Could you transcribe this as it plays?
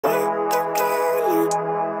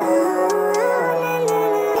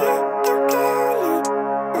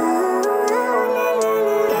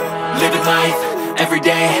every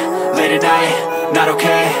day, late at night, not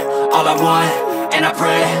okay. All I want, and I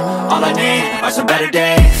pray, all I need are some better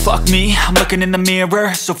days. Fuck me, I'm looking in the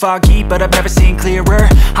mirror, so foggy, but I've never seen clearer.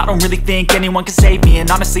 I don't really think anyone can save me, and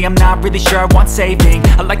honestly I'm not really sure I want saving.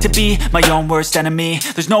 I like to be my own worst enemy.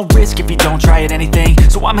 There's no risk if you don't try at anything,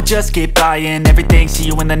 so I'ma just keep buying everything. See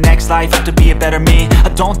you in the next life, have to be a better me. I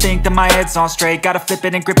don't think that my head's on straight, gotta flip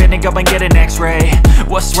it and grip it and go and get an x-ray.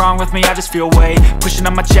 What's wrong with me? I just feel weight pushing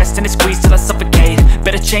on my chest and it squeezes till I suffocate.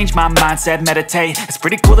 Better change my mindset, meditate. It's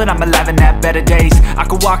pretty cool that I'm alive and have better days. I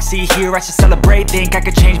could walk, see, hear, I should celebrate. Think I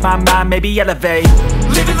could change my mind, maybe elevate.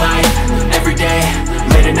 Living life, every day,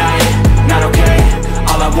 late at night, not okay.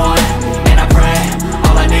 All I want, and I pray,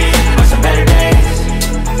 all I need are some better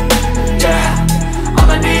days. Yeah, all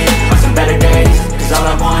I need are some better days. Cause all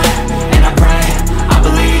I want, and I pray, I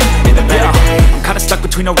believe in the better days. I'm kinda stuck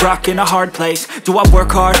between a rock and a hard place. Do I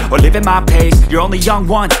work hard, or live at my pace? You're only young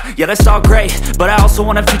once, yeah that's all great, but I also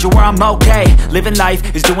want a future where I'm okay. Living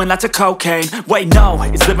life is doing lots of cocaine. Wait no,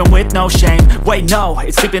 it's living with no shame. Wait no,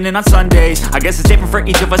 it's sleeping in on Sundays. I guess it's different for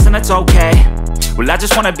each of us and that's okay. Well I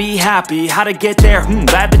just wanna be happy, how to get there?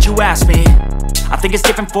 Glad that you asked me. I think it's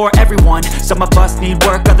different for everyone. Some of us need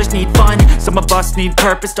work, others need fun. Some of us need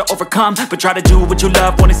purpose to overcome. But try to do what you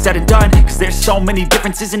love when it's said and done. Cause there's so many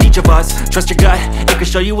differences in each of us. Trust your gut, it can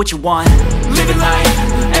show you what you want. Living life,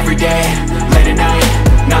 every day, late at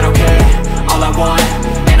night, not okay. All I want,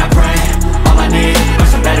 and I pray, all I need are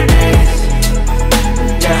some better days.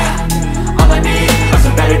 Yeah, all I need are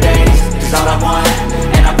some better days. Cause all I want,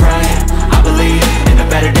 and I pray, I believe in the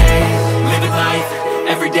better days. Living life,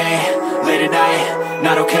 every day, late at night,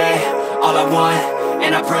 not okay. All I want,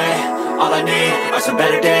 and I pray, all I need are some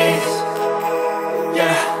better days.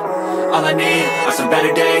 Yeah, all I need are some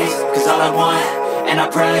better days. Cause all I want, and I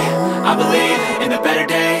pray, I believe in the better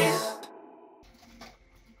days.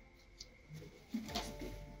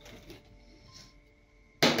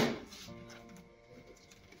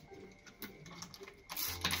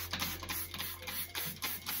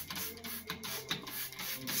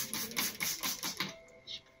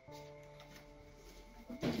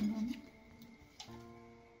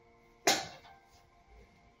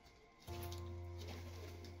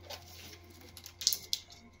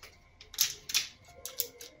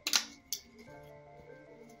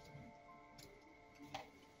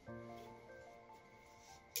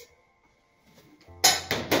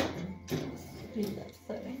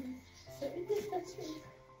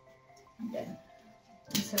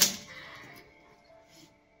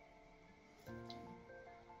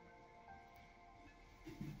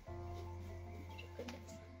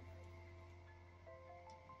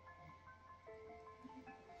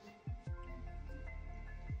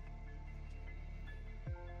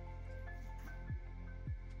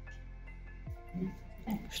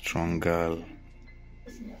 Strong girl.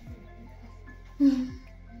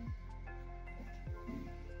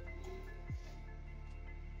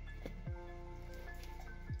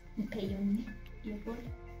 Okay, your ball.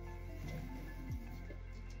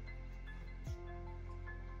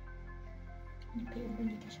 Okay, you're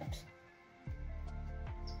going to shops.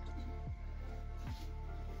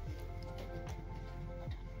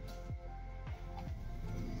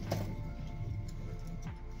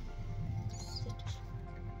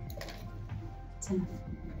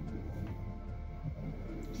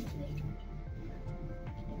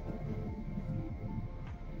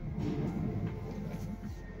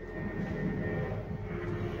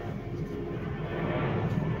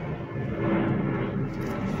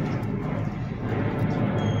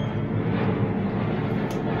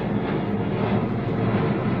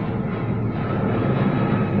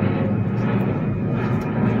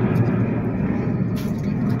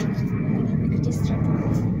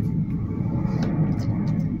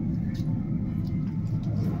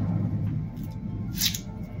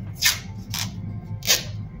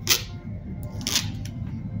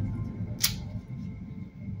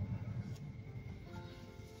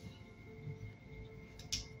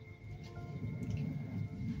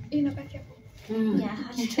 Yeah,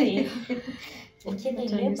 hashtag. Ukienda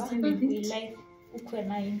ileba, we like ukwe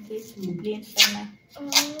na in case blame sana.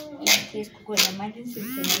 In case kuko na emergency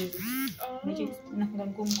which is unakuwa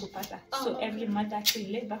ngumu kupata. So every mother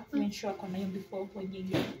actually labor make sure kuna hiyo before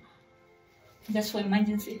kuingia. Just for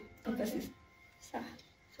emergency purposes. Sawa.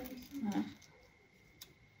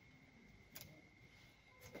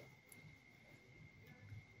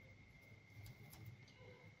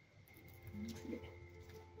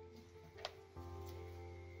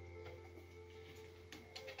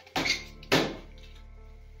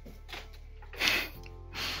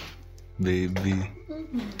 Baby.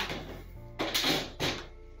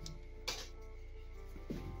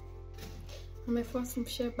 Umeforce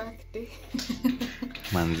mshare birthday.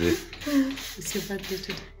 Manze. It's your birthday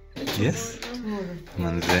today. Yes. Tomorrow.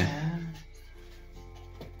 Manze.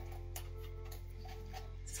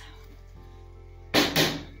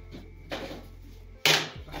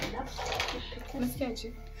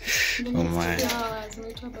 Unasikiaje? Oh my.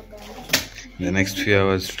 Unaitwa baba yangu. The next few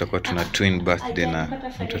hours tutakuwa tuna twin birthday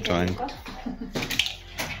na mtoto wangu.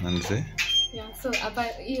 Manze. Yeah, so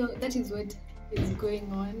that is what is going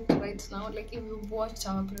on right now. Like if you watched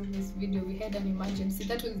our previous video, we had an emergency.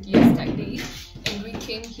 That was yesterday, and we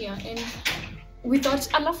came here and we thought,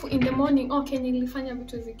 alafu in the morning, okay, nilifanya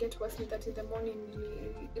vitu zi get worse. That in the morning,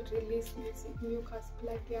 release mucus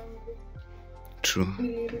plug yangu. True.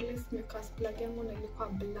 Release mucus plug yangu na ilikuwa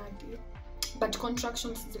bloody, but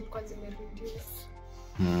contractions zilikuwa zimereduce.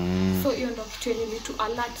 So hiyo ndo kitu yenye to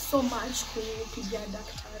alert so much kupigia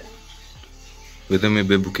daktari. With me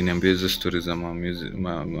babe ukiniambia hizo stories za music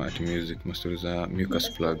ma stories za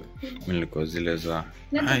mucus plug mimi nilikuwa zile za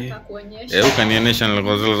ukanionyesha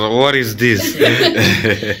nilikuwa zile za what is this.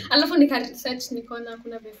 Alafu nika research nikaona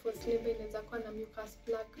kuna before label inaweza kuwa na mucus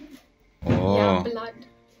plug. Yeah, blood.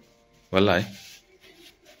 Wallahi.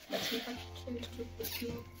 But nika try to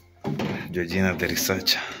Georgina the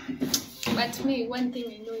researcher. But me, one thing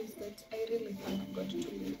I know is that I really thank God to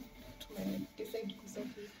decide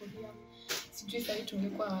kusafiri for him. Sijui sasa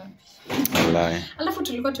tungekuwa wapi. Wallahi. Alafu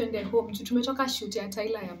tulikuwa tuende home, tumetoka shoot ya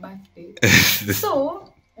Tyler ya birthday. So,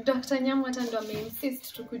 Dr. Nyamu hata ndo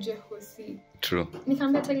ameinsist tukuje hosi. True.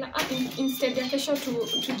 Nikamwambia Tyler, instead ya kesho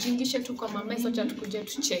tujingishe tu kwa mama socha tukuje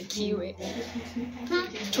tuchekiwe.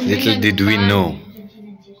 Little did we know.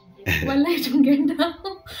 Wallahi tungeenda.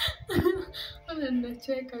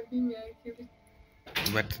 Anacheka mimi akili.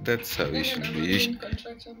 But that's how you should be.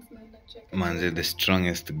 Manze the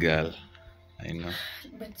strongest girl. I know.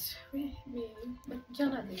 But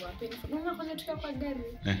jana they were painful. Unaona tukiwa kwa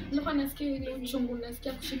gari. Nilikuwa nasikia ile uchungu,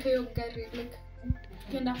 nasikia kushika hiyo gari like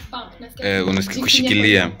ukienda pump nasikia. Unasikia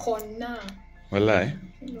kushikilia. Kona. Wallahi.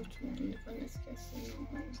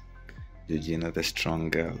 Georgina the strong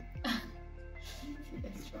girl.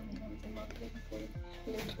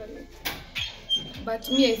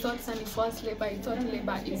 But me, I thought Sunny first labor, I thought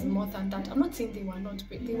labor is more than that. I'm not saying they were not,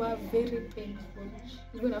 but they were very painful.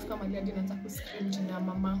 Even after my dad didn't have to scream to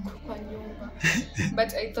mamangu kwa nyumba.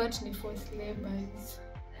 But I thought ni first labor is.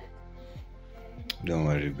 Don't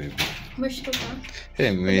worry, baby. Meshtuka.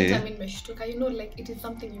 Hey, me. I mean, meshtuka. You know, like it is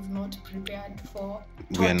something you've not prepared for.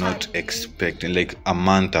 We are not expecting, like a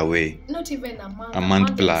month away. Not even a month. A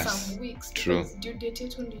month plus. Some weeks. True. Due date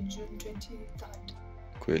it only June 23rd.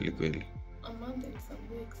 Kweli. A month and some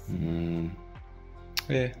weeks.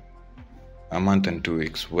 Yeah. A month and 2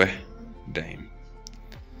 weeks. Damn.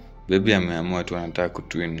 Baby ameamua tu anataka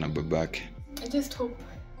kutwin na babake. I just hope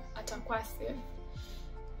atakuwa safe.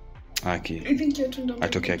 Aki. I think you're too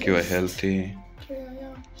atoke akiwa healthy. Yeah.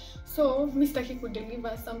 So, Mr. He could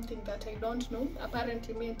deliver something that I don't know.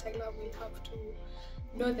 Apparently, me and Tyler will have to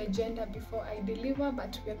know the gender before I deliver,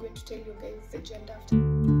 but we are going to tell you guys the gender after.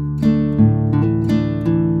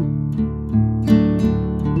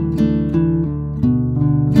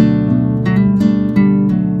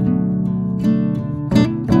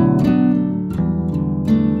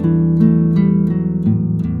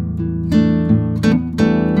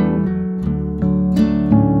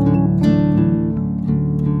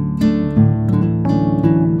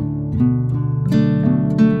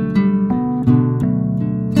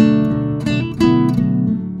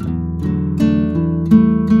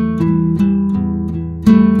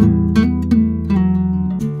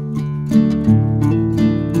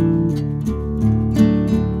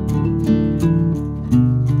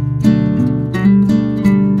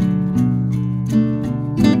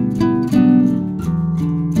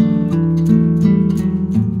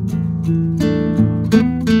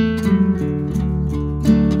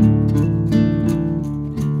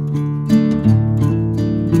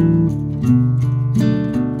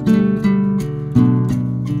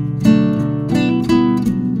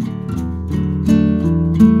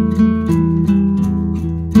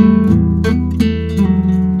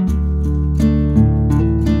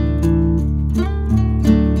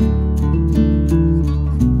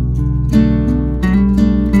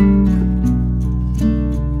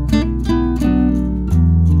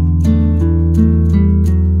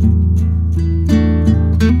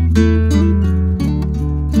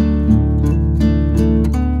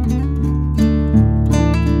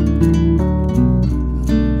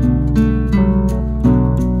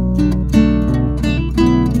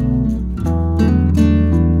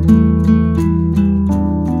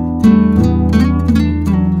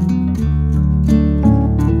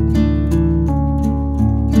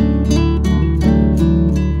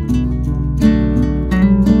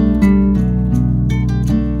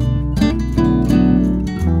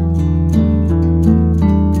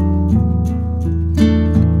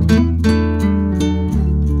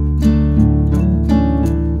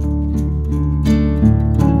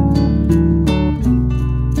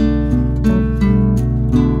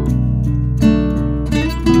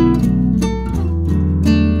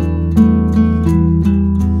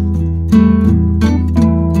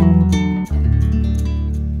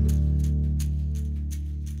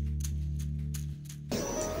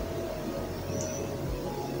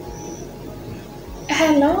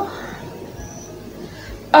 Hello.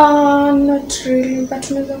 Not really, but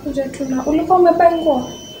tunaweza kuja tu na ulikuwa umebuy nguo?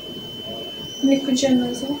 Nikuje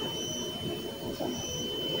nazo.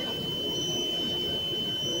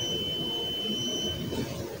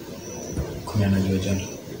 Kuna na Georgina.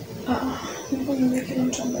 Niko nimekila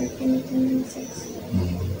mtu ambaye ni sex.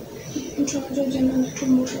 Mtu wa Georgina ni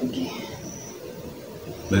tumbuki.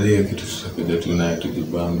 Bali ya kitu tutakuja tunaye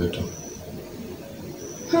tujibambe tu.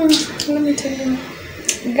 Let me tell you.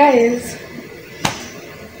 Guys.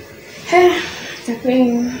 The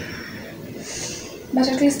pain. But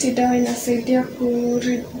at least dawa inasaidia ku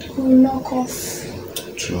knock off.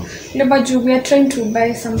 True. But we are trying to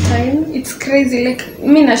buy sometime. It's crazy. Like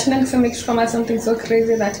me national some make come something so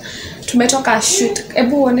crazy that tumetoka shoot.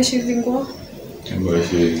 Ebu uoneshe hizi nguo.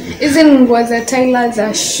 Hizi nguo za Tyler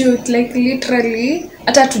za shoot like literally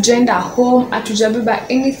hata tujaenda home, atujabeba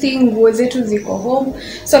anything, nguo zetu ziko home.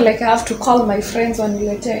 So like I have to call my friends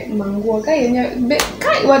wanilete manguo.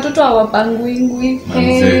 Kai watoto hawapangwingwi.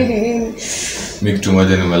 Mimi kitu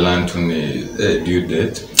moja nimelan tu ni due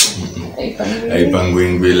date.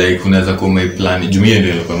 Haipangwingwi like unaweza kuwa my plan. Jumia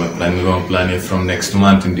ndio ilikuwa my plan. Niko plan from next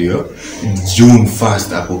month ndio. June 1st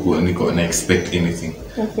hapo niko na expect anything.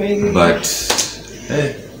 Okay.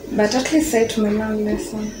 But at least say tumelan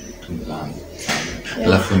lesson.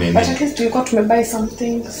 Yeah. But at least tulikuwa tumebuy some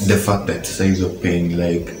things. The fact that size of pain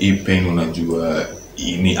like a pain unajua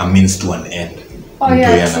ni a means to an end. Oh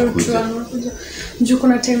yeah, true. Juu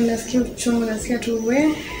kuna time nasikia uchungu, nasikia tu we.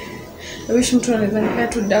 I wish mtu anaweza nipa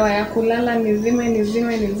tu dawa ya kulala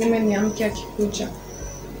nizime niamke akikuja.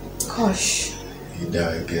 Gosh.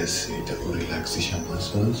 Dawa I guess itakurelaxisha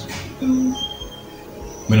muscles.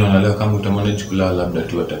 Mimi naona leo kama utamanage kulala labda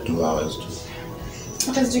tu 2 hours tu.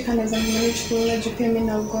 Hata sijui kama naweza manage kulala juu pia mimi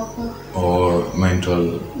naogopa. Or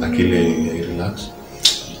mental akili relax.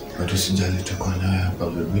 But usijali itakuwa nayo hapa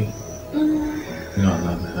baby. No,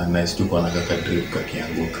 nice to kuona kaka drip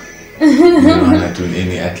kakianguka. Naona tu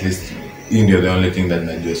any at least in the only thing that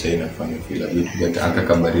najua sasa inafanya feel a bit better aka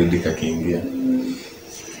kabaridi kakiingia.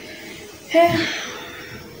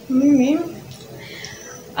 Mimi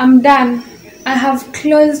I'm done. I have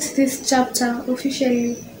closed this chapter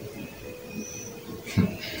officially.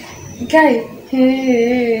 Guy,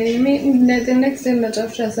 the next time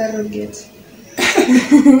natafuta surrogate.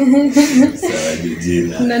 Sawa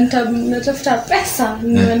Georgina. Natafuta pesa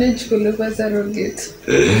manage kulipa surrogate.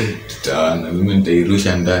 Tutaona mimi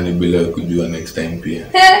nitairusha ndani bila kujua next time pia.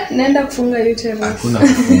 Naenda kufunga uterus. Hakuna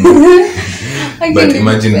kufunga. But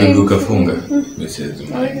imagine baby ukafunga. Message.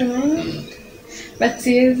 But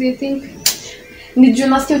seriously I think nijua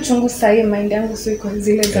nasikia uchungu sahi mind yangu siko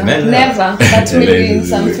zile za never but maybe in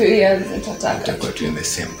some few years nitataka to in the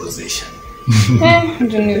same position.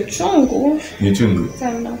 Ndio ni uchungu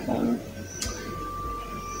sana.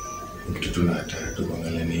 Kitu tunataka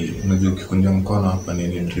tuangalie ni unajua ukikunja mkono hapa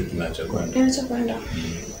ni drip inaacha kwenda.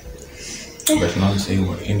 But now say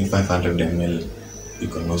any 500 ml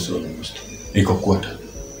iko nusu almost. Iko quarter.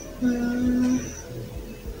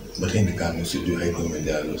 But in the kama usijua haiko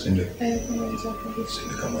imejalo, si ndio? Imejalo kabisa.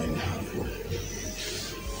 Ni kama ina hapo.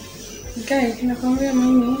 Guys, nakwambia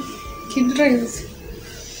mimi kidrives.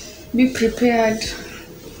 Be prepared.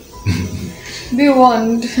 Be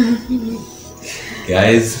warned.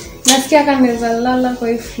 Guys, nasikia kama naweza lala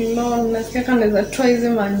kwa floor, nasikia kama naweza toa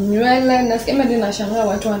hizo manywele, nasikia mimi ninashangaa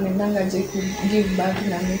watu wanaendanga je give back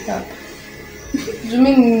na makeup.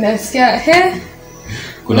 Mimi nasikia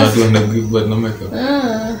kuna watu wana give back na makeup.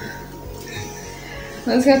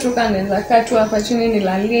 Nasikia tu kama naweza kaa tu hapa chini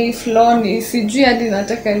nilalie floor, ni sijui hadi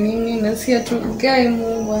nataka nini, nasikia tu guy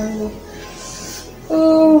Mungu wangu.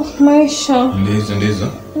 Maisha.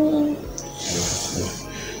 Ndizo.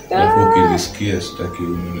 Hapo ukisikia sitaki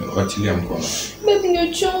achilia mkono. Baby ni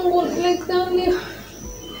uchungu like that.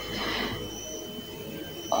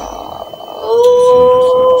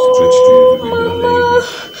 Stretch to the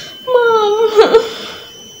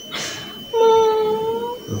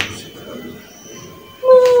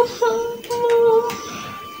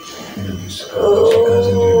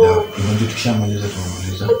Tukishamaliza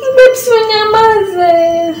tumaliza. Babes unyamaze.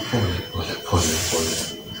 Pole.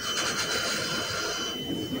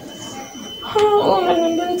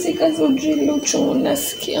 Unaniambia sikazi ujili uchungu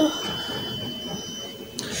nasikia.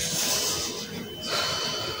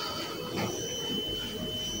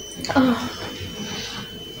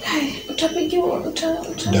 Utapigiwa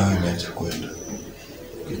dawa inaacha kwenda.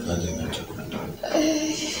 Kikazi inaacha kwenda.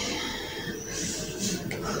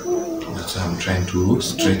 That's why I'm trying to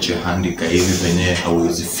stretch your hand hivi venye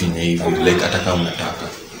hauwezi finya hivi like hata kama unataka.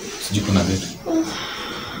 Sijui kuna vitu.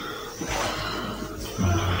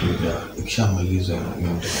 Ikishamaliza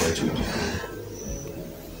mimi nitakuwa chuti.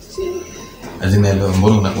 Azinaelewa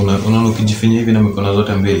mbona unaona ukijifinya hivi na mikono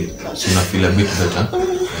zote mbili si una feel a bit better.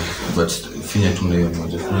 But finya tu na hiyo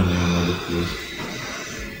moja please.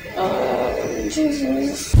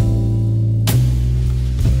 Jesus.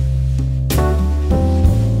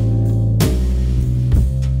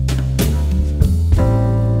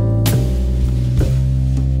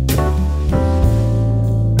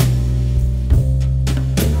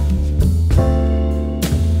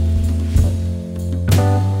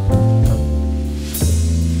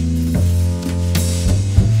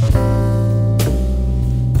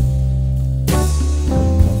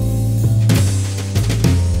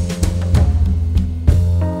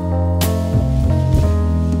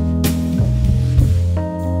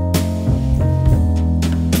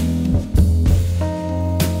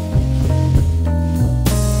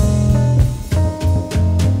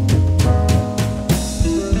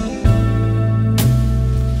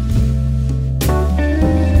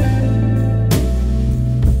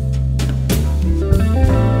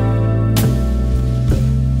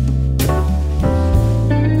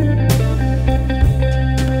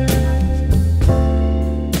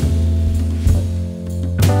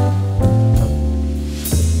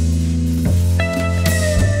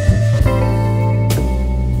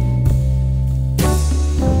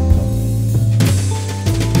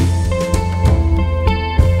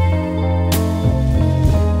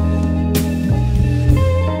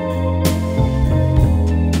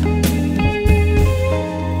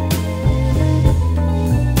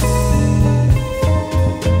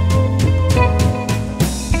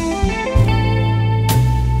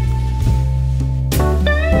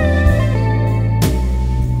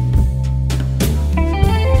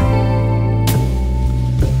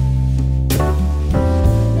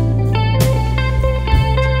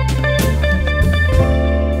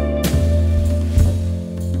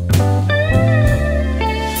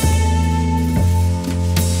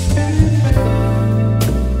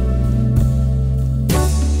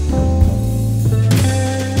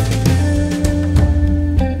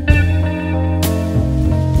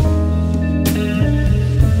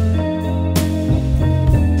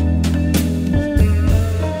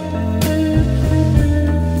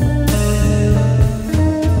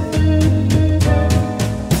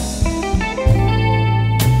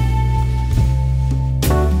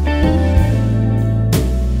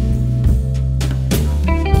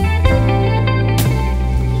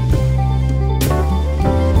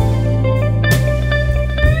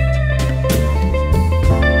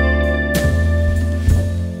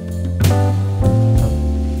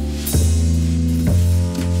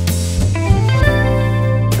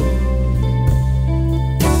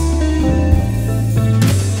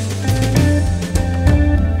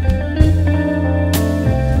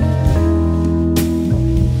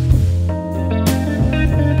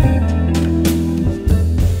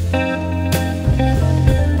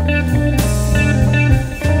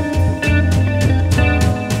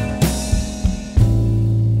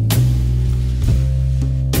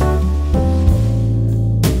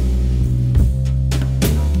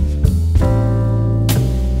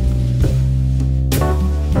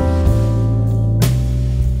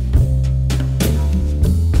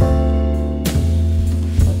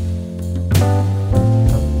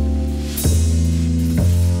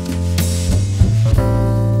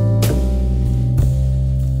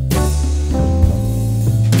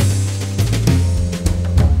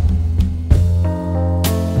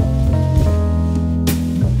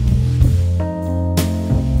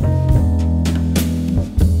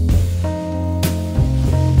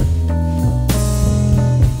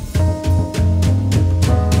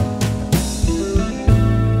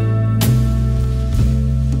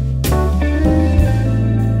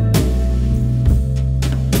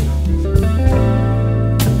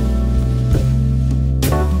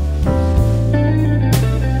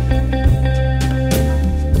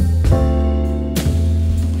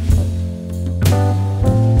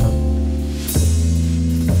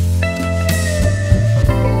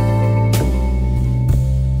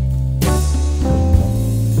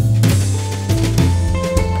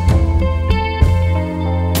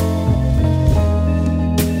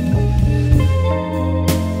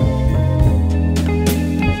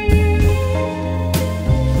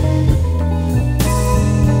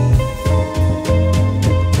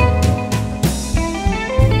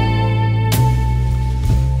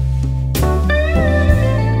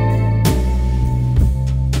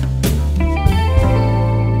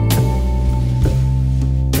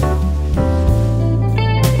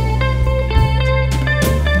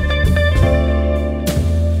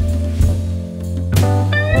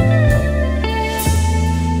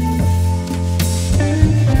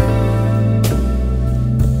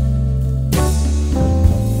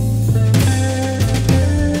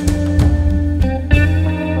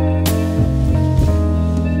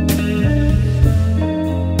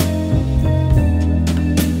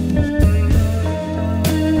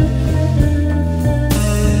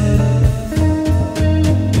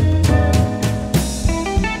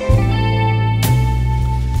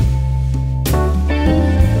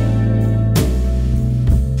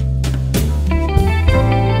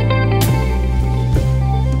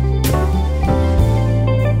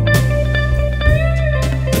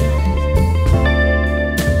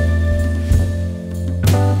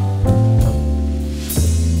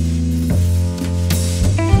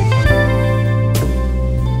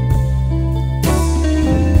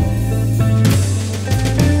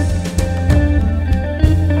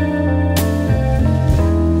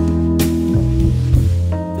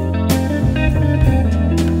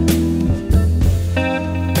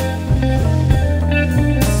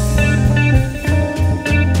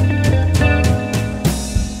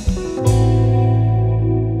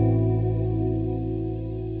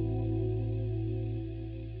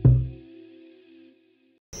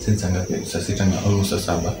 since ngapi? Saa 6 na almost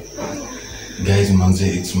saa 7. Guys, manze,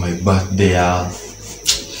 it's my birthday.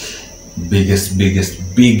 Biggest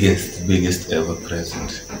ever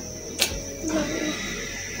present.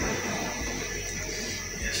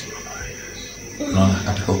 Yes, mama, yes. No,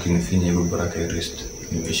 hata ukinifinya hivyo baraka ya wrist.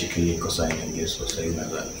 Nimeshikilia iko sign ingeso sasa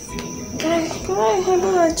unaweza finya. Kai,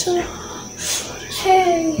 hello acha.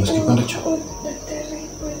 Hey. Msikipanda cho.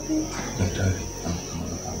 Daktari.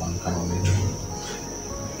 Kama mmoja.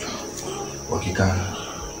 Wakikaa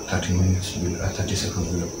 30 minutes, 30 seconds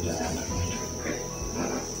bila kujaenda.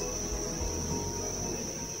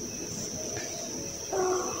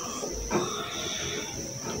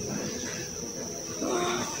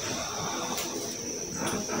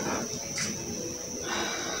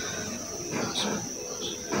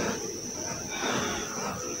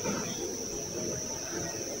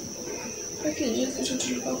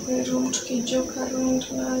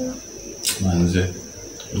 Manze,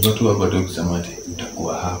 ulikuwa tu hapa tu kusema ati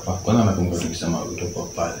utakuwa hapa. Kwanza nakumbuka tukisema utakuwa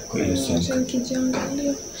pale kwa ile sink. Acha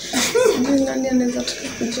nikijiangalia. Sijui nani anaweza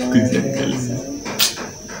tukijiangalia.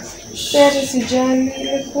 Sasa sijali.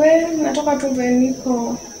 Wewe natoka tu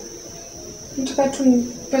veniko. Nataka tu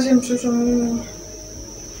nipate mtoto mimi.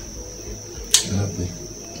 Ngapi?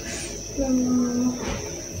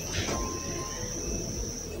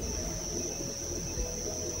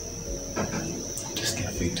 Just get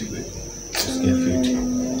fit, baby. Just get fit.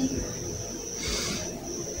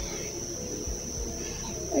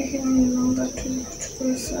 Lakini naomba tu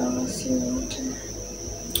tukue sawa si wote.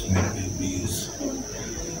 My babies.